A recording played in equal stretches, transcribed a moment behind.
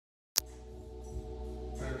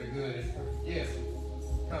good and perfect gift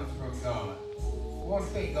comes from God. I want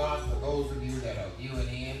to thank God for those of you that are viewing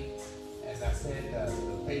in. As I said, the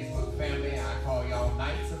Facebook family, I call y'all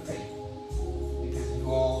Knights of Faith, because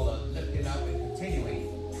you all are lifting up and continuing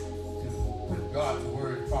to put God's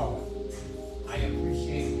word forward. I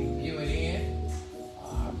appreciate you viewing in.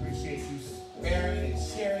 I appreciate you sparing and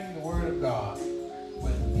sharing the word of God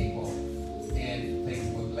with people in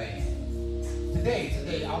Facebook land.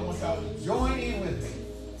 Today, I want y'all to join in with me.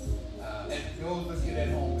 And those of you at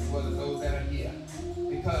home, as well as those that are here.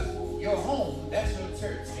 Because your home, that's your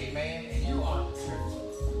church, amen? And you are the church.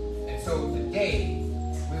 And so today,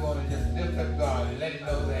 we want to just lift up God and let him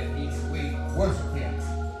know that we worship him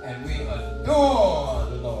and we adore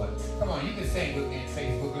the Lord. Come on, you can sing with me in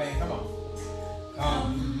Facebook land. Come on.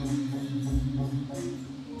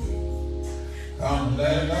 Come,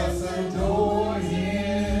 let us adore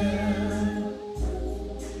him.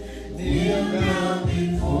 Kneel down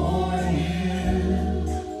before him.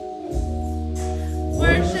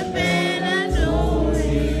 Worship and adore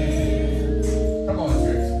him. Come on,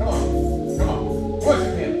 church. Come on. Come on.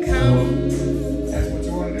 Worship him. Come. That's what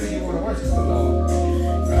you want to do. You want to worship the Lord.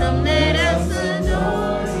 Come, let us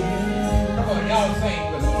adore him. Come on, y'all sing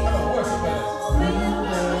with us. Come on, worship with us.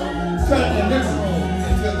 Turn your living room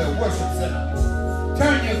into the worship center.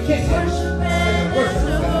 Turn your kitchen into the worship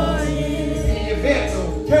center. In your bedroom,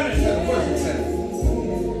 turn it into the worship center.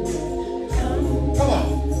 Come on.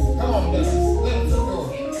 Come on, let us adore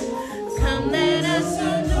him. Come, let us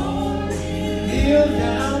adore him. Kneel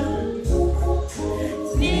down.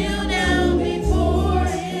 Kneel down before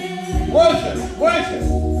him. Worship. Worship.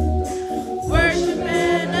 Worship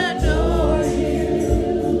and adore him.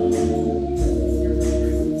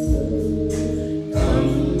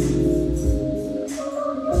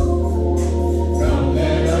 Come,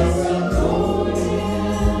 let us adore him.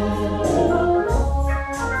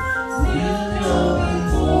 Kneel down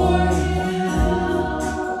before him.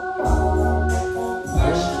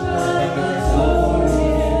 Worship and adore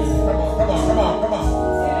him. Come on, come on, come on, come on.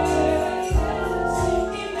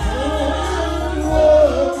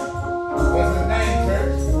 What's his name,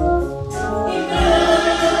 church?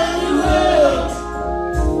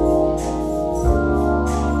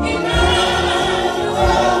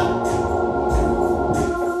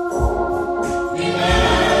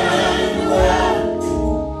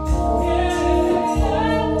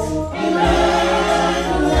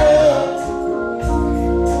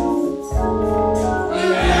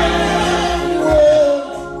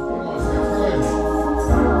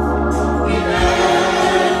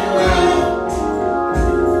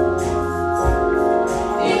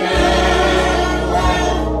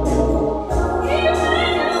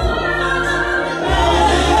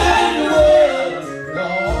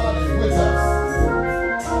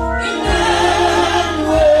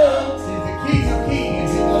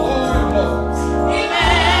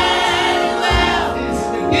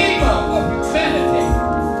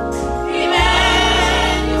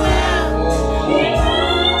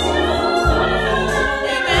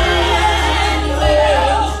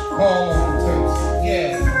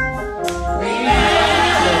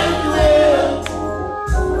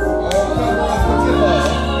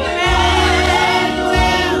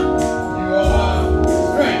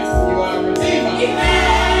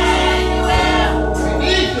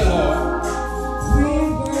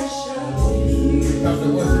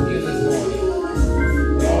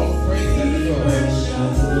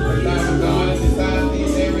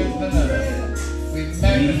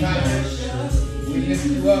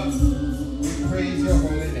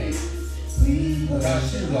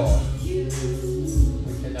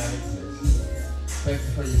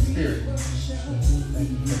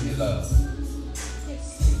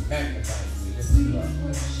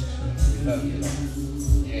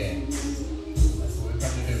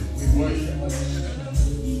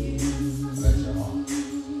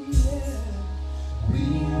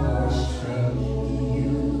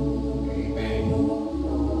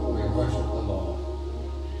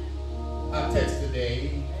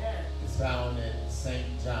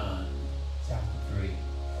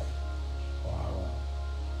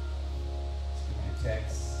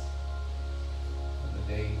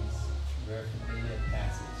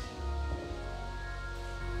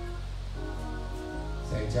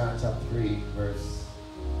 John chapter 3, verse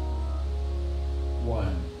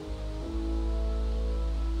 1.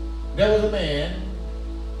 There was a man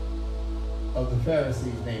of the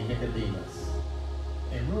Pharisees named Nicodemus,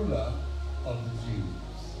 a ruler of the Jews.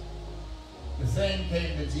 The same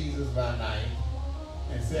came to Jesus by night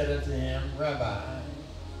and said unto him, Rabbi,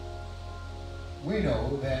 we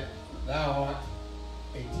know that thou art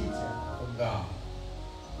a teacher from God,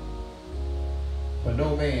 For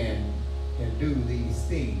no man can do these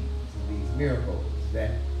things, these miracles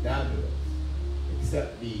that thou doest,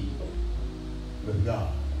 except be with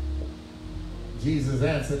God. Jesus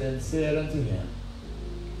answered and said unto him,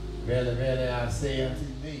 Verily, verily, I say unto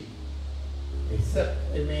thee, except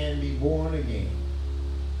a man be born again,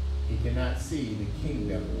 he cannot see the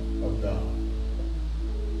kingdom of God.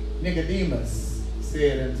 Nicodemus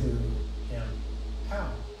said unto him,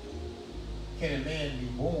 How can a man be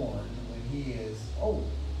born when he is old?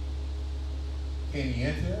 Can he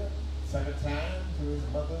enter second time to his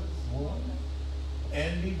mother's womb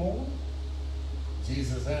and be born?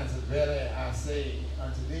 Jesus answered, Verily I say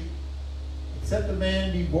unto thee, except a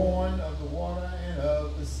man be born of the water and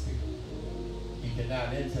of the Spirit, he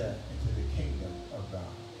cannot enter into the kingdom of God.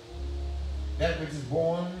 That which is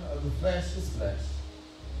born of the flesh is flesh,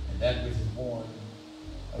 and that which is born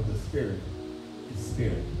of the Spirit is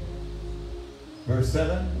spirit. Verse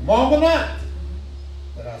 7, marvel not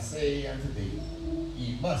that I say unto thee,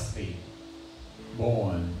 ye must be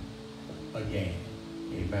born again.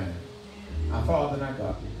 Amen. Our Father and our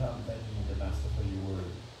God, we come thanking you, the Master, for your word.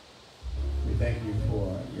 We thank you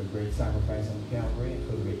for your great sacrifice on Calvary and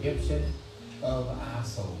for the redemption of our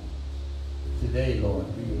soul. Today, Lord,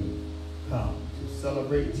 we come to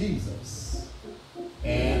celebrate Jesus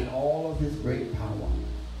and all of his great power.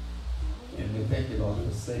 And we thank you, Lord,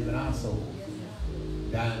 for saving our souls,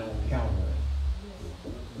 dying on Calvary,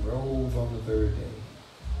 rose on the third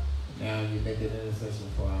day. Now you make an intercession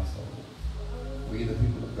for our souls. We, the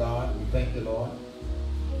people of God, we thank you, Lord,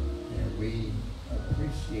 and we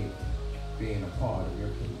appreciate being a part of your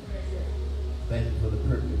kingdom. Thank you for the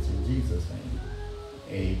privilege in Jesus' name.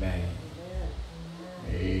 Amen.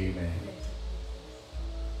 Amen.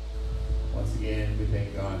 Once again, we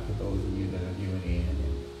thank God for those of you that are viewing in.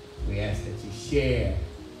 And we ask that you share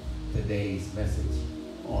today's message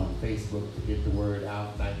on Facebook to get the word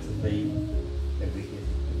out, Nights of Faith, that we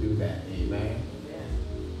can do that. Amen.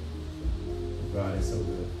 God is so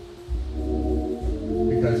good.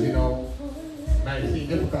 Because, you know, it might seem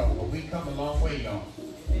difficult, but we come a long way, y'all.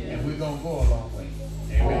 And we're going to go a long way.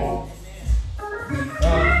 Amen. We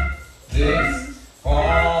come this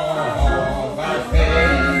far by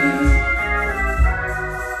faith.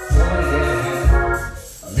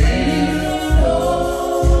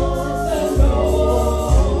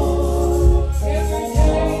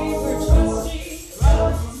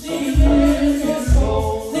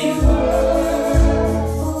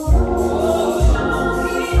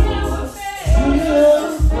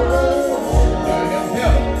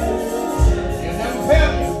 Never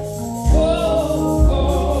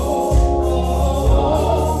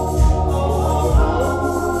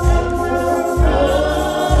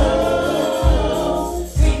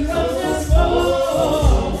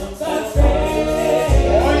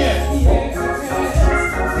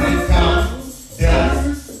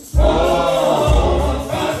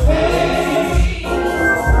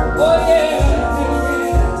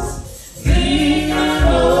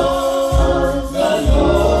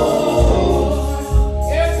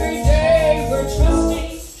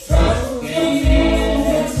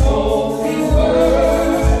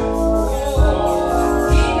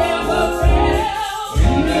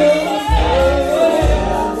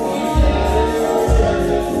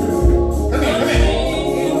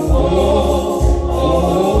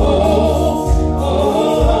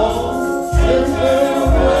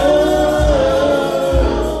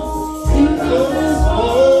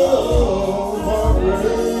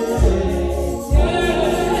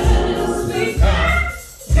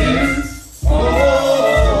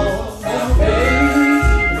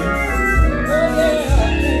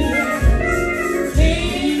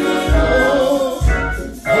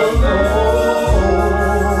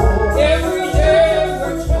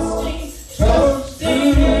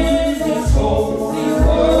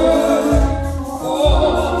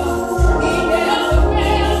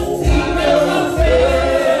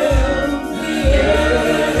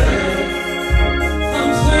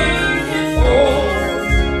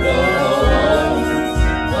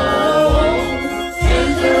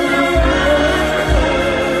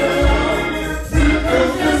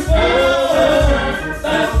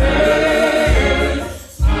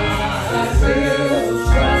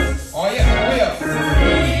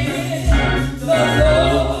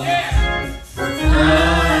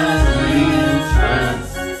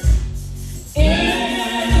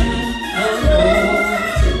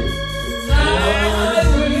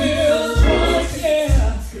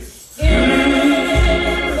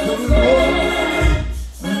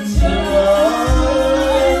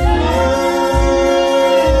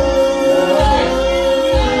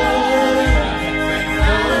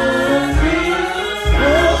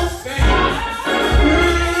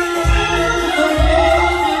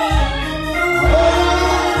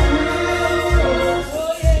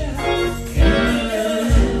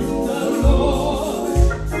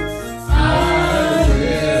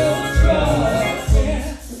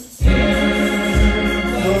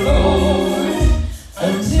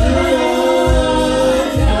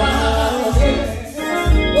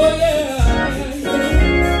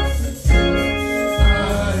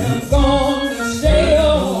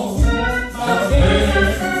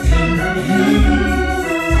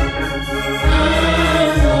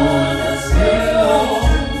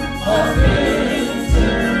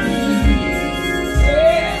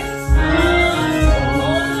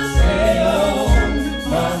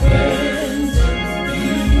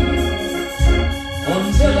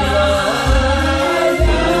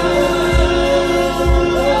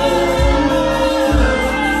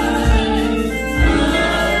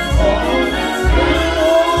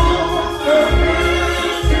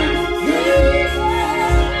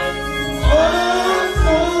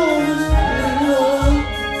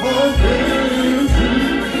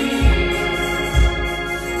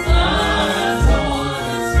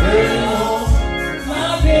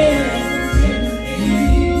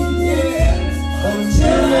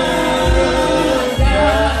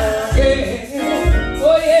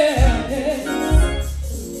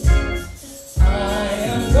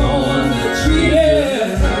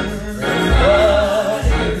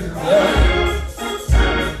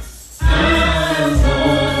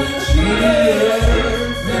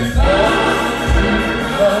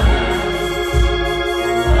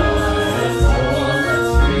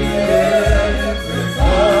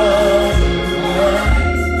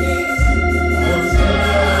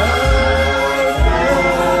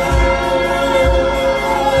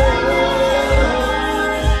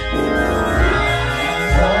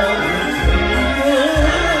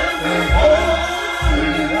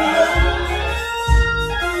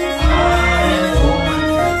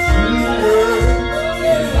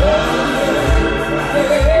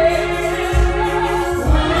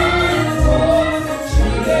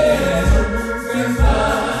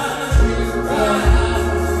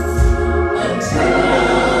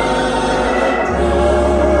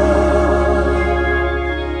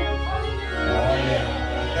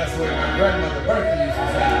grandmother Bertha used to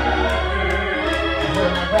sing. I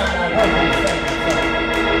heard my grandma Bertha used to sing that song.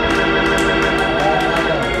 Oh my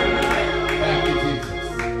God. Thank you, Jesus.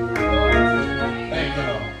 Thank you,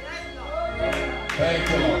 Lord. Thank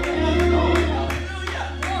you, Lord.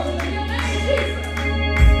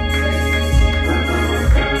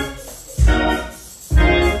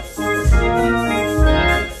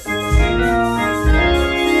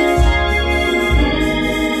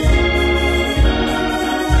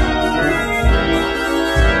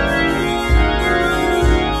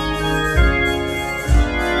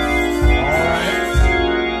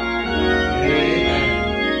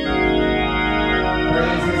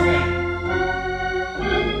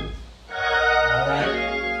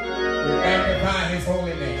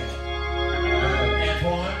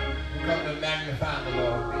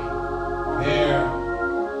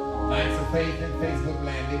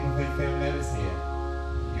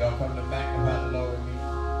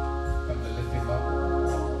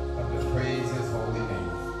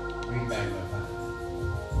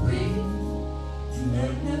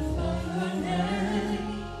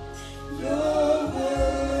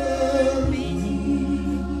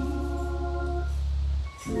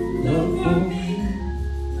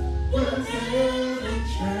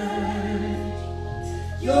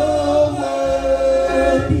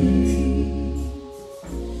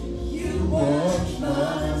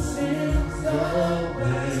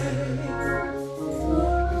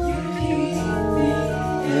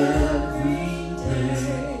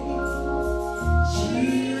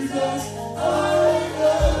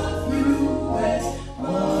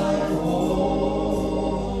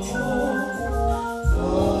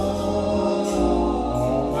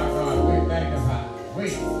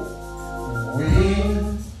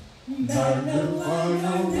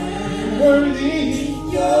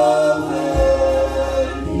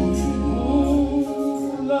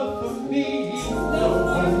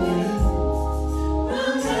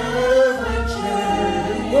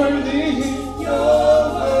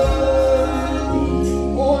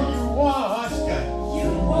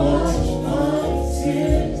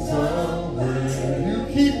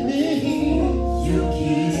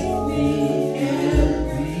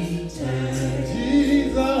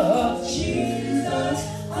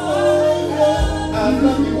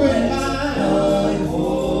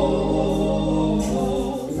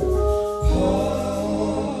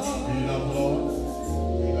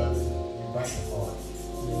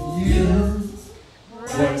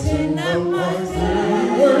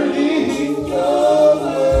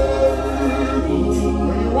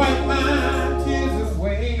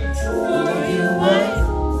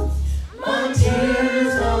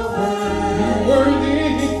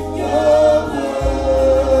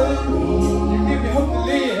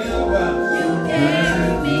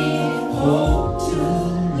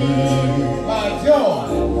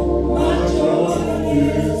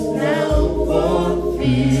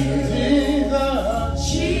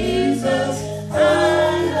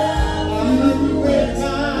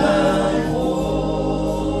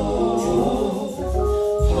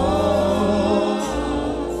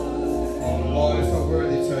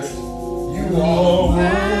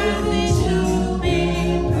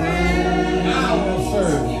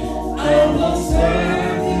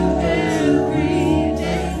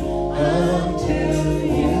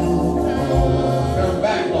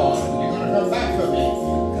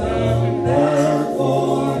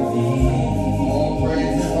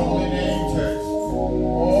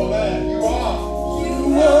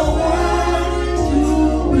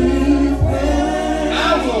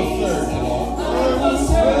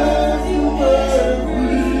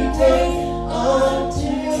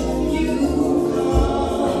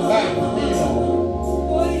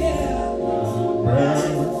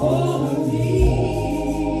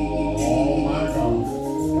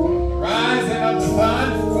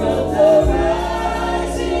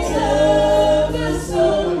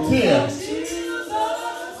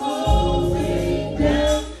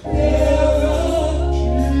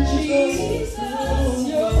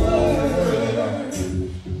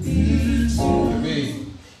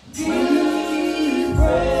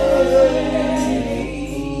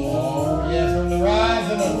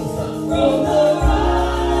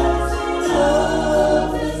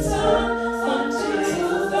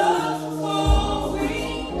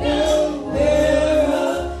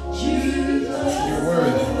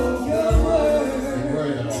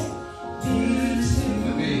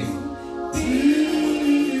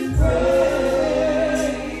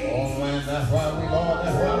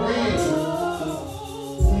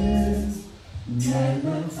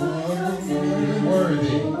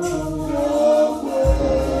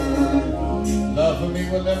 me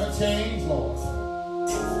will never change, Lord.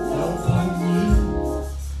 How come you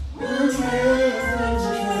will never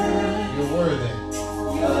change? You're worthy.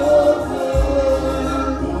 You're worthy.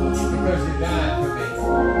 Because you died for me.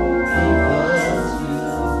 Because you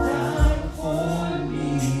died for me.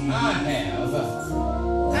 I have the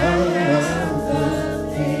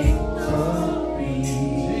victory.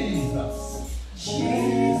 Jesus.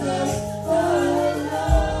 Jesus, I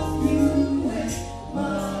love you with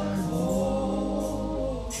my whole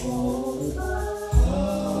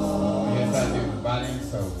heart. Yes, I do. Body and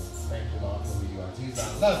soul. Thank you, Lord, for who you are. Jesus,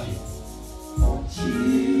 I love you.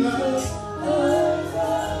 Jesus,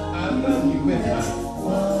 I love you with my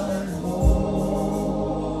one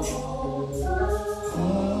whole heart.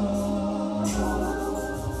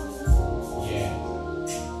 Yeah.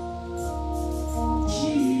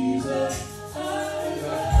 Jesus, I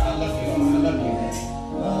love you, Lord. I love you.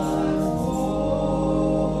 one whole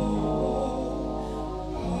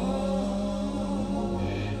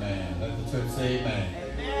Amen. Let the church say amen.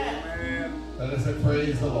 Let us say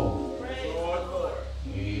praise the Lord.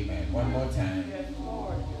 Amen. One more time.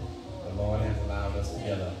 The Lord has allowed us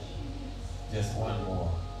together just one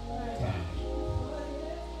more time.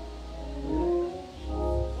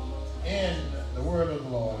 And the word of the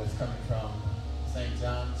Lord is coming from St.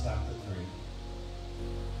 John chapter 3,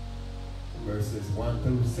 verses 1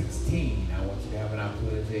 through 16. I want you to have an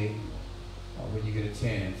opportunity, when you get a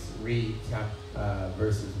chance, read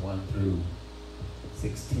verses 1 through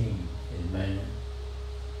 16. Amen.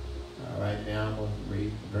 Right now I'm going to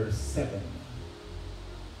read verse 7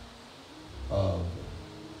 of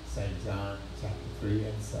St. John chapter 3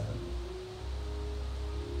 and 7.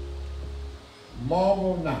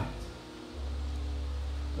 Marvel not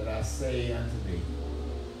that I say unto thee,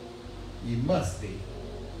 ye must be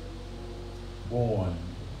born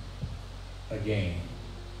again.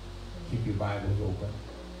 Keep your Bibles open.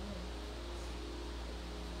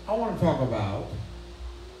 I want to talk about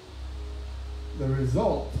the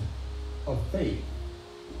result of faith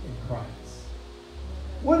in Christ.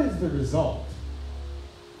 What is the result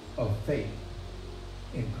of faith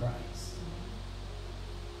in Christ?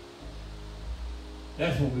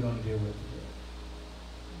 That's what we're going to deal with today.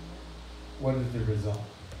 What is the result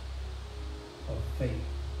of faith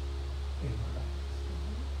in Christ?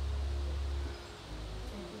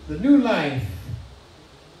 The new life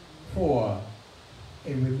for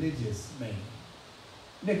a religious man.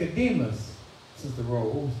 Nicodemus, Sister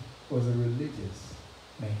Rose, was a religious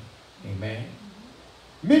man. Amen.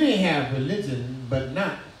 Many have religion, but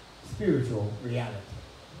not spiritual reality.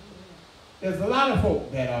 There's a lot of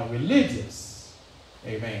folk that are religious,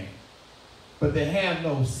 amen, but they have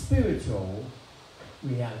no spiritual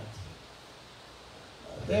reality.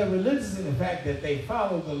 They're religious in the fact that they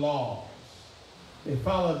follow the laws. They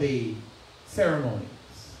follow the ceremonies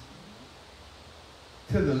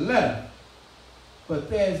to the letter, but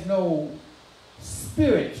there's no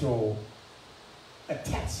spiritual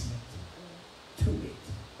attachment to it.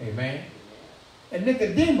 Amen. And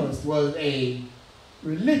Nicodemus was a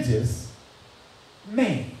religious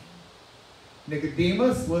man.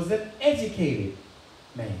 Nicodemus was an educated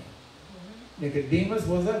man. Nicodemus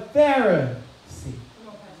was a Pharisee.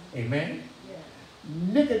 Amen.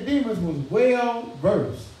 Nicodemus was well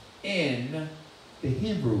versed in the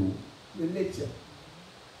Hebrew religion.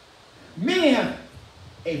 Many have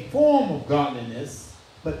a form of godliness,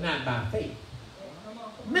 but not by faith.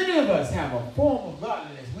 Many of us have a form of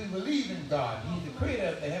godliness. We believe in God. He's the creator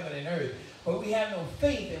of the heaven and earth. But we have no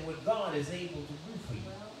faith in what God is able to do for you.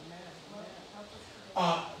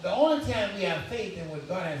 The only time we have faith in what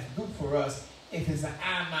God has to do for us if it's an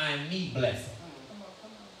I, mind, me blessing.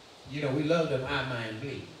 You know, we love them I, mind,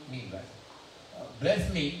 me blessing.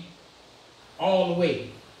 Bless me all the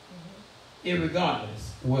way,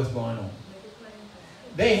 irregardless of what's going on.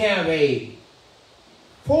 They have a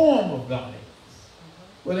form of godliness.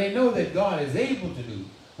 Well, they know that God is able to do,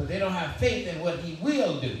 but they don't have faith in what he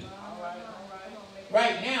will do.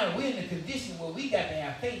 Right now, we're in a condition where we got to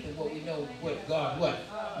have faith in what we know what God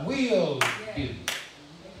will do.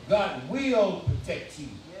 God will protect you.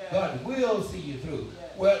 God will see you through.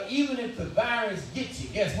 Well, even if the virus gets you,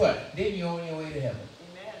 guess what? Then you're on your way to heaven.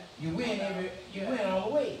 You win all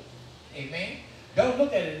the way. Amen. Don't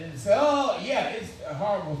look at it and say, oh, yeah, it's a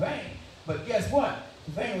horrible thing. But guess what?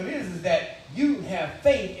 The thing with it is that you have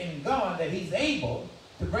faith in God that he's able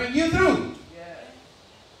to bring you through. Yeah.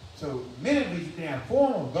 So many of us, you can have a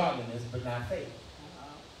form of godliness, but not faith.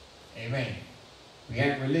 Amen. We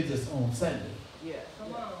act religious on Sunday. Yeah.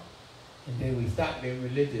 Come on. And then we stop being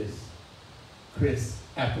religious, Chris,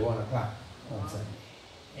 after 1 o'clock on Sunday.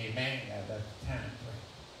 Amen. That's the time.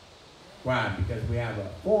 Why? Because we have a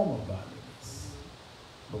form of godliness,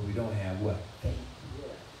 but we don't have what? Faith.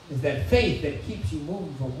 It's that faith that keeps you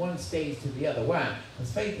moving from one stage to the other. Why?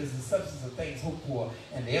 Because faith is the substance of things hoped for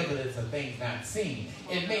and the evidence of things not seen.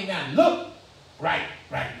 It may not look right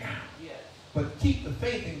now, but keep the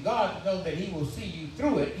faith in God to know that he will see you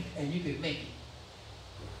through it and you can make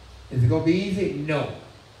it. Is it going to be easy? No.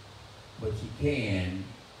 But you can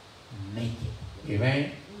make it.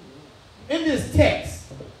 Amen? In this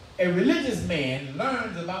text, a religious man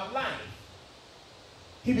learns about life.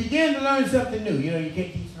 He began to learn something new. You know, you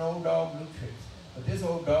can't teach an old dog new tricks. But this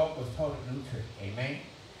old dog was taught a new trick. Amen?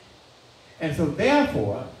 And so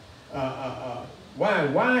therefore, why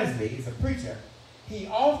wisely, as a preacher, he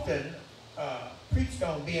often preached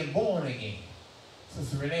on being born again.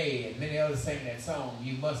 Sister Renee and many others sang that song,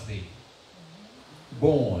 You Must Be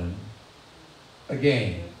Born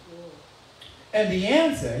Again. And the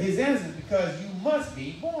answer, his answer is because you must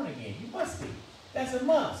be born again. You must be. That's a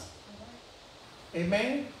must.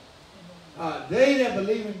 Amen? They that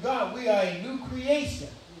believe in God, we are a new creation.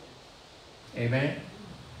 Amen?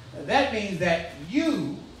 That means that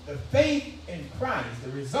you, the faith in Christ,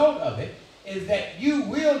 the result of it is that you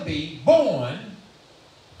will be born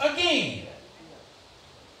again.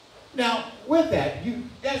 Now, with that,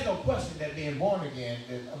 there's no question that being born again,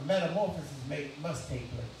 that a metamorphosis must take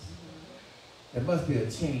place. There must be a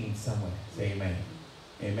change somewhere. Say amen.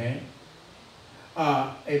 Amen.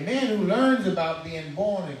 A man who learns about being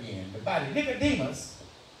born again, the body, Nicodemus,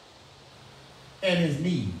 and his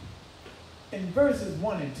need. In verses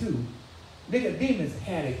 1 and 2, Nicodemus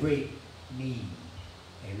had a great need.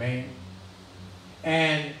 Amen.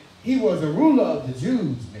 And he was a ruler of the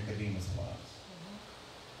Jews, Nicodemus was.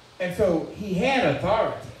 And so he had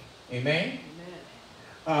authority. Amen.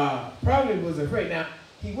 Probably was afraid. Now,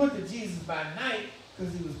 he went to Jesus by night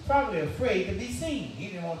because he was probably afraid to be seen. He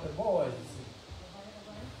didn't want the boys to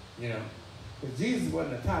see. You know, because Jesus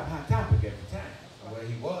wasn't a hot topic at the time. Well,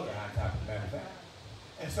 he was a hot topic, matter of fact.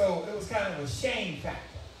 And so it was kind of a shame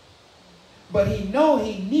factor. But he knew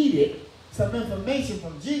he needed some information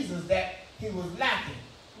from Jesus that he was lacking.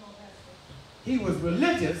 He was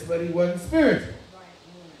religious, but he wasn't spiritual.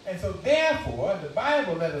 And so therefore, the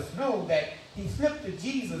Bible let us know that he slipped to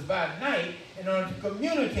Jesus by night in order to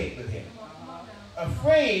communicate with him.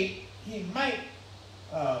 Afraid he might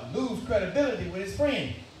lose credibility with his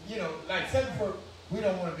friend. You know, like 7 foot, we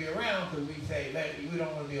don't want to be around because we say, we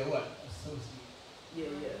don't want to be a what? Associate. Yeah.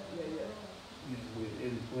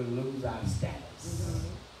 We'll lose our status.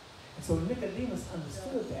 And so Nicodemus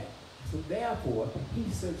understood that. So therefore,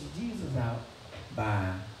 he searched Jesus out by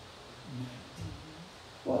night.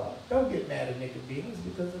 Well, don't get mad at Nicodemus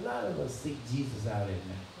because a lot of us seek Jesus out at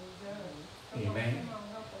night. Amen.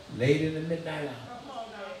 Late in the midnight hour.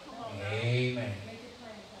 Amen.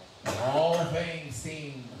 All things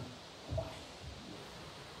seem quiet.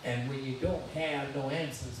 And when you don't have no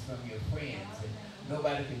answers from your friends and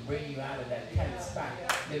nobody can bring you out of that tight spot,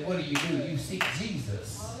 then what do? You seek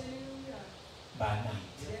Jesus by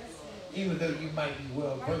night. Even though you might be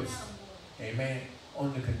well versed. Amen.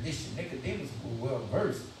 On the condition. Nicodemus was well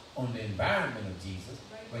versed on the environment of Jesus,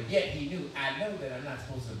 but yet he knew, I know that I'm not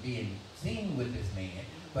supposed to be seen with this man,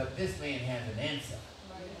 but this man has an answer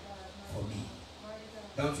for me.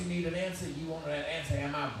 Don't you need an answer? You want that answer?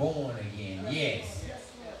 Am I born again? Yes.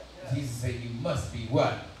 Jesus said you must be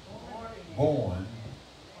what? Born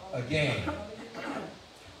again.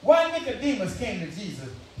 Why Nicodemus came to Jesus?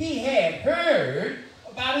 He had heard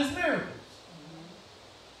about his miracles.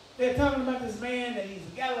 They're talking about this man that he's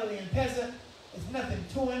a Galilean peasant. There's nothing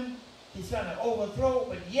to him. He's trying to overthrow,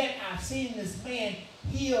 but yet I've seen this man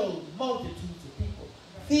heal multitudes of people,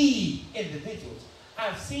 feed individuals.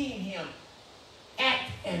 I've seen him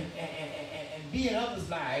act and be in others'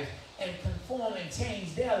 lives and conform and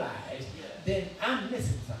change their lives. Then I'm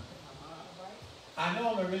missing something. I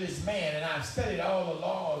know I'm a religious man and I've studied all the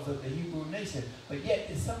laws of the Hebrew nation, but yet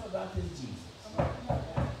there's something about this Jesus.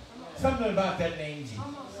 Something about that name Jesus.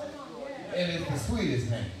 And it's the sweetest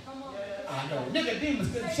name. I know.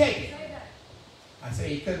 Nicodemus couldn't shake it. I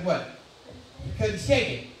say he couldn't what? He couldn't shake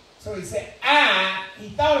it. So he said, he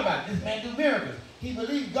thought about it. This man do miracles. He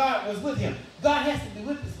believed God was with him. God has to be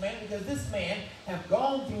with this man because this man have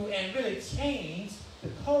gone through and really changed the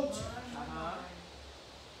culture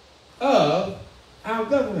of our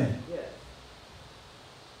government.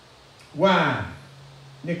 Why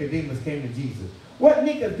Nicodemus came to Jesus? What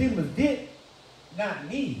Nicodemus did not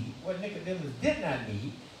need,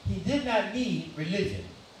 he did not need religion,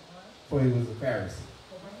 for he was a Pharisee.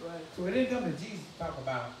 So he didn't come to Jesus to talk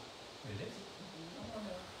about religion.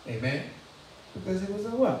 Amen. Because he was a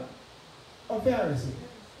what? A Pharisee.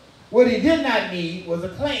 What he did not need was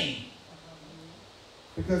acclaim,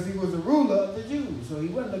 because he was the ruler of the Jews. So he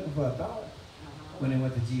wasn't looking for authority when he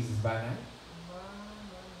went to Jesus by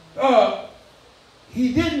night.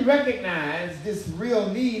 He didn't recognize this real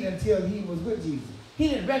need until he was with Jesus. He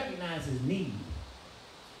didn't recognize his need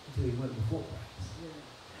until he went before Christ.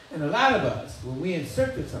 And a lot of us, when we're in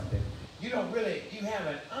search of something, you have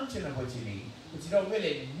an unction of what you need, but you don't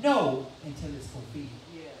really know until it's fulfilled.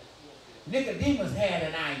 Nicodemus had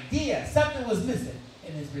an idea. Something was missing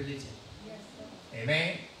in his religion.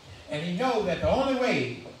 Amen? And he knew that the only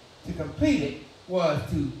way to complete it was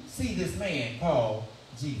to see this man called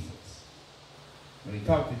Jesus. When he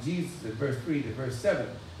talked to Jesus in verse 3 to verse 7,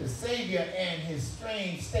 the Savior and his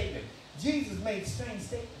strange statement. Jesus made strange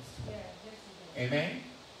statements to him. Amen?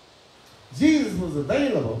 Jesus was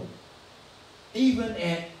available even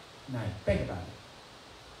at night. Think about it.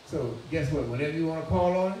 So guess what? Whenever you want to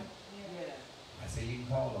call on him, I say you can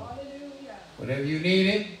call on him. Whenever you need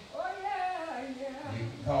him, you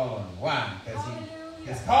can call on him. Why? Because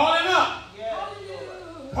just call him up.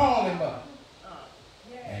 Call him up.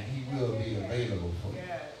 And he will be available for you.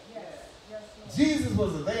 Jesus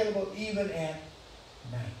was available even at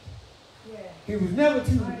night. He was never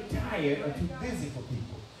too tired or too busy for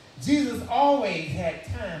people. Jesus always had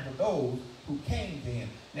time for those who came to him.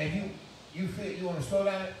 Now, if you feel you want to slow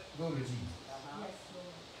down, go to Jesus.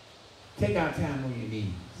 Take out time on your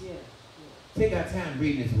knees. Take out time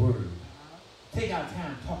reading his word. Take out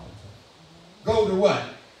time talking to him. Go to what?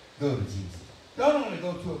 Go to Jesus. Don't only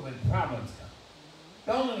go to it when problems come.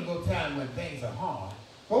 Don't only go to him when things are hard.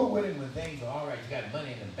 Go with him when things are all right. You got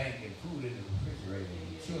money in the bank and food in the refrigerator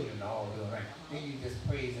and your children are all doing right. Then you just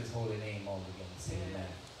praise his holy name all again and say it now.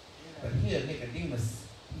 But here, Nicodemus,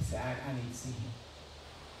 he said, I need to see him.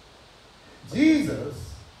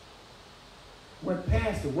 Jesus went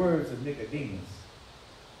past the words of Nicodemus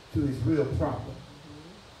to his real problem.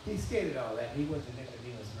 He stated all that. He went to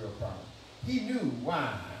Nicodemus' real problem. He knew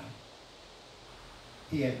why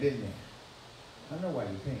he had been there. I know why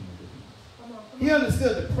you came, Nicodemus. He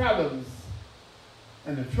understood the problems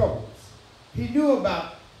and the troubles. He knew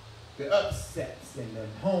about the upsets and the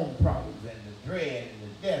home problems and the dread and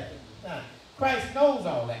the death and the time. Christ knows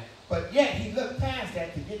all that. But yet he looked past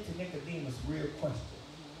that to get to Nicodemus' real question.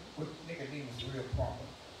 What Nicodemus' real problem.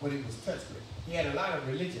 What he was touched with. He had a lot of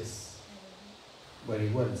religious, but he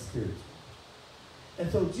wasn't spiritual.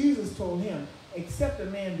 And so Jesus told him, except a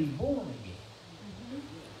man be born again,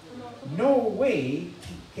 no way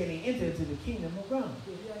can he enter into the kingdom of God.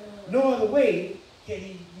 No other way can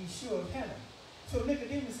he be sure of heaven. So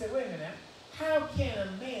Nicodemus said, wait a minute, how can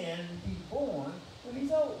a man be born when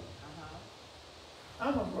he's old?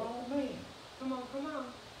 I'm a grown man. Come on.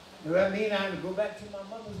 Do that mean I have to go back to my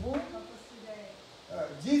mother's womb?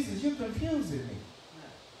 Jesus, you're confusing me.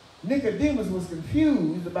 Nicodemus was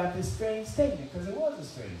confused about this strange statement, because it was a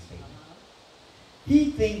strange statement.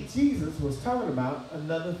 He thinks Jesus was talking about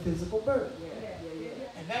another physical birth.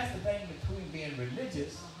 And that's the thing between being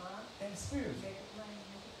religious and spiritual.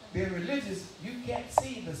 Being religious, you can't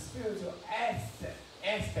see the spiritual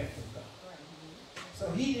aspect of God.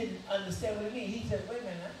 So he didn't understand what it means. He said, wait a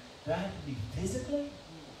minute, do I have to be physically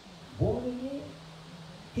born again?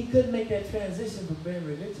 He couldn't make that transition from being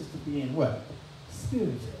religious to being what?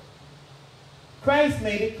 Spiritual. Christ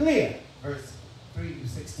made it clear. Verse 3 to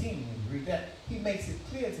 16, when you read that, he makes it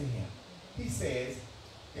clear to him. He says,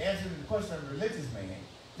 the answer to the question of a religious man,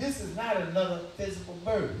 this is not another physical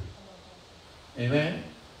birth. Amen?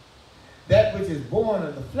 That which is born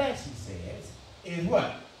of the flesh, he says, is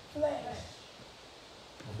what? Flesh.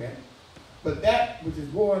 Okay? But that which is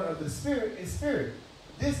born of the spirit is spirit.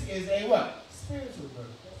 This is a what? Spiritual birth.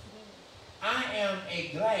 I am a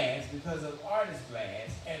glass because of Artis glass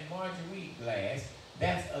and Marguerite glass.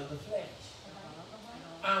 That's of the flesh.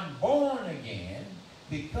 I'm born again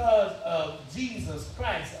because of Jesus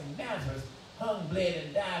Christ of Nazareth, hung, bled,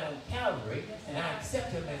 and died on Calvary, and I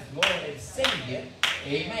accept him as Lord and Savior,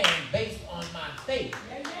 amen, based on my faith.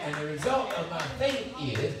 And the result of my faith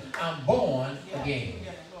is I'm born again.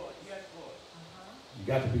 You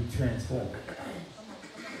got to be transformed.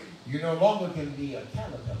 You no longer can be a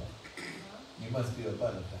caterpillar. You must be a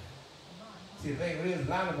butterfly. See, the thing is, a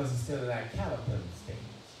lot of us are still in that caterpillar stage.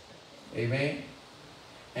 Amen?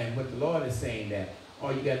 And what the Lord is saying that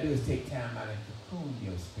all you got to do is take time out and cocoon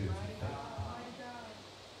your spiritual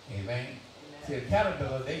faith. Amen? See, a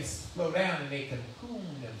caterpillar, they slow down and they cocoon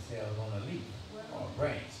themselves on a leaf or a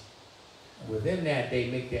branch. And within that,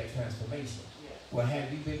 they make that transformation. Well,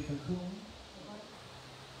 have you been cocooned?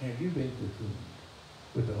 Have you been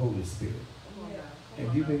cocooned with the Holy Spirit?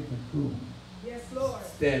 Have you been cocooned Yes, Lord.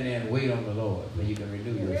 Stand there and wait on the Lord so you can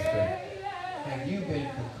renew your strength. Have you been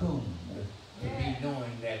cocooned to be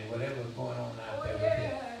knowing that whatever's going on out there with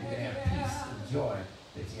you can have peace and joy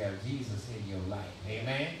that you have Jesus in your life?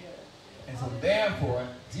 Amen? And so therefore,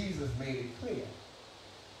 Jesus made it clear.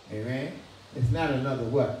 Amen? It's not another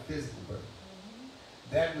what? Physical birth.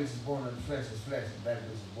 That which is born of the flesh is flesh, and that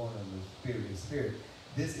which is born of the spirit is spirit.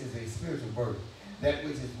 This is a spiritual birth. That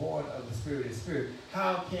which is born of the spirit is spirit.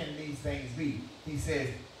 How can these things be? He says,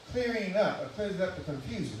 clears up the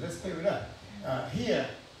confusion. Let's clear it up. Here,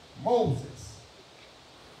 Moses,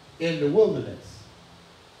 in the wilderness,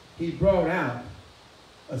 he brought out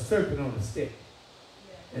a serpent on a stick.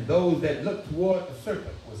 And those that looked toward the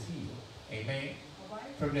serpent was healed. Amen?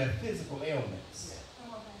 From their physical ailments.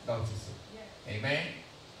 Don't you see? Amen?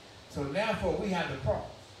 So therefore we have the cross.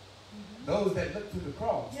 Those that look to the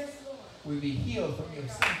cross will be healed from your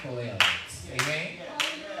sinful ailments. Amen?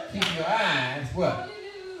 Keep your eyes, what?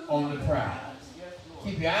 On the prize.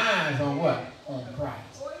 Keep your eyes on what? On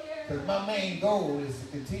Christ. Because my main goal is to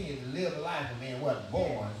continue to live a life of being what?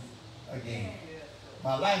 Born again.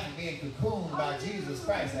 My life of being cocooned by Jesus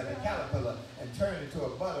Christ as a caterpillar and turned into a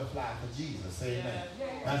butterfly for Jesus. Amen.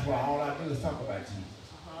 That's why all I do is talk about Jesus.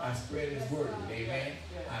 I spread his word. Amen.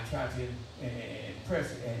 I try to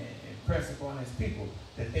impress upon his people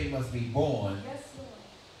that they must be born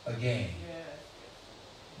again.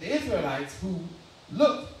 The Israelites who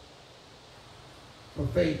looked for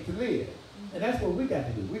faith to live. And that's what we got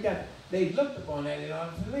to do. They looked upon that in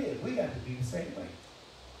order to live. We got to be the same way.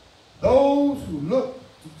 Those who look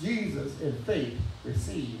to Jesus in faith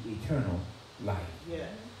receive eternal life. Yeah.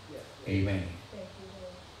 Amen.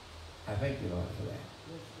 I thank you, Lord, for that.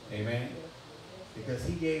 Amen. Because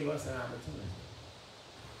he gave us an opportunity.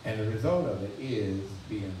 And the result of it is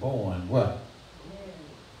being born what?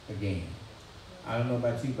 Again. I don't know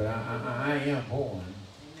about you, but I am born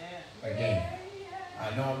again.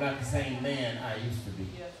 I know I'm not the same man I used to be.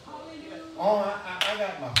 Oh, I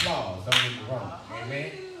got my flaws, don't get me wrong.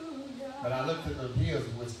 Amen. But I look to the hills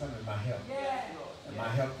in which cometh my help. And my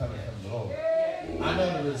help coming from the Lord. I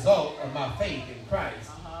know the result of my faith in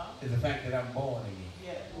Christ is the fact that I'm born again.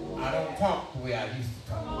 I don't talk the way I used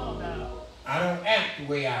to talk. I don't act the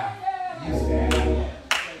way I used to act.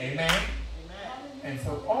 Amen? And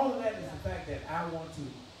so all of that is the fact that I want to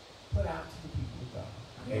put out to the people of God.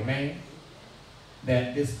 Amen?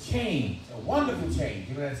 That this change, a wonderful change,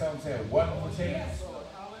 you know that song said, a wonderful change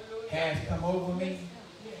has come over me.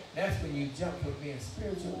 That's when you jump from being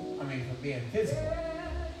spiritual, from being physical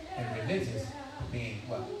and religious to being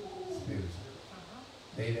what? Spiritual.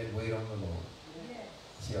 They that wait on the Lord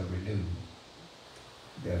shall renew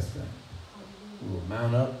their strength. We will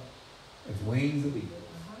mount up as wings of eagles.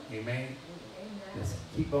 Amen? Just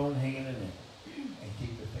keep on hanging in there and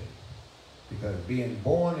keep the faith. Because being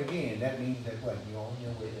born again, that means that what? You're on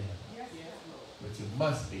your way to heaven. But you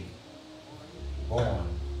must be born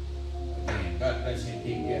again. God bless you and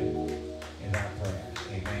keep you in our prayer.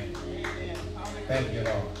 Amen. Thank you,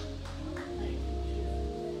 Lord.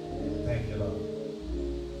 Thank you, Lord.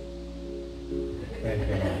 Thank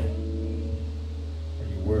you, Lord, for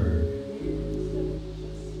your word.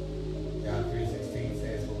 John 3:16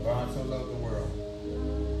 says, for God so loved the world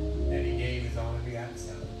that he gave his only begotten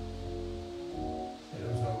Son, that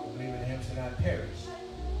whosoever will believe in him shall not perish,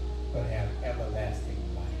 but have everlasting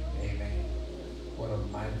life. Amen. What a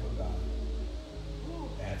mindful God.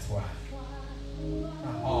 That's why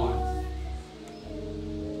my heart,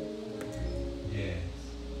 yes,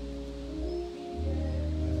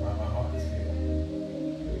 that's why my heart is filled.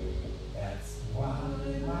 That's why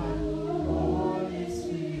my heart is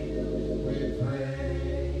filled with praise.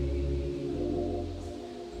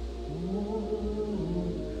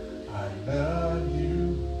 Ooh, I love you.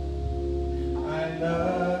 I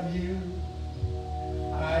love you.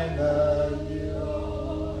 I love you,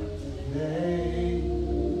 Lord, today.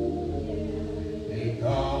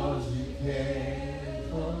 Because you care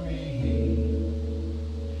for me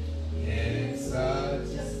in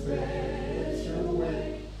such a special way.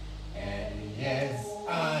 And yes,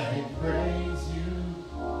 I praise you.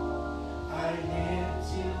 I lift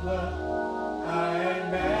you up. I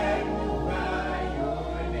magnify your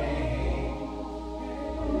name.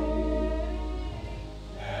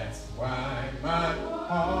 That's why my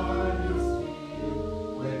heart is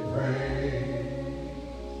filled with praise.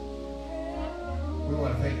 We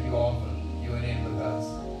want to thank you all for viewing in with us.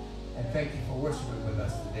 And thank you for worshiping with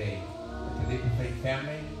us today with the Living Faith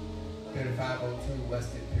family, 3502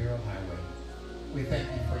 West Imperial Highway. We thank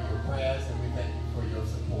you for your prayers and we thank you for your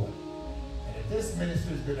support. And if this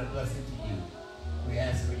ministry has been a blessing to you, we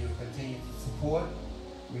ask for you to continue to support,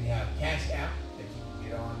 We have Cash App that you can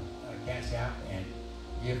get on Cash App and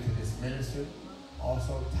give to this ministry.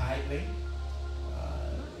 Also, tithing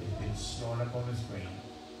has been showing up on the screen.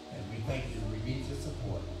 And we thank you. We need your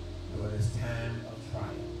support during this time of trial.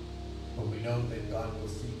 But we know that God will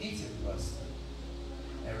see each of us.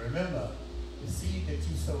 And remember, the seed that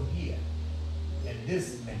you sow here in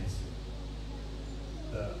this ministry,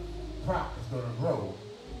 the crop is going to grow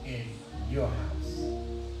in your house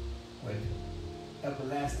with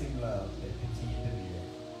everlasting love that continues to be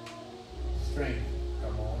there. Strength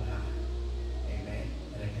from on high. Amen.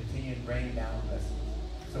 And a continued rain down blessings.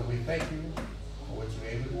 So we thank you for what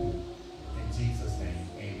you're able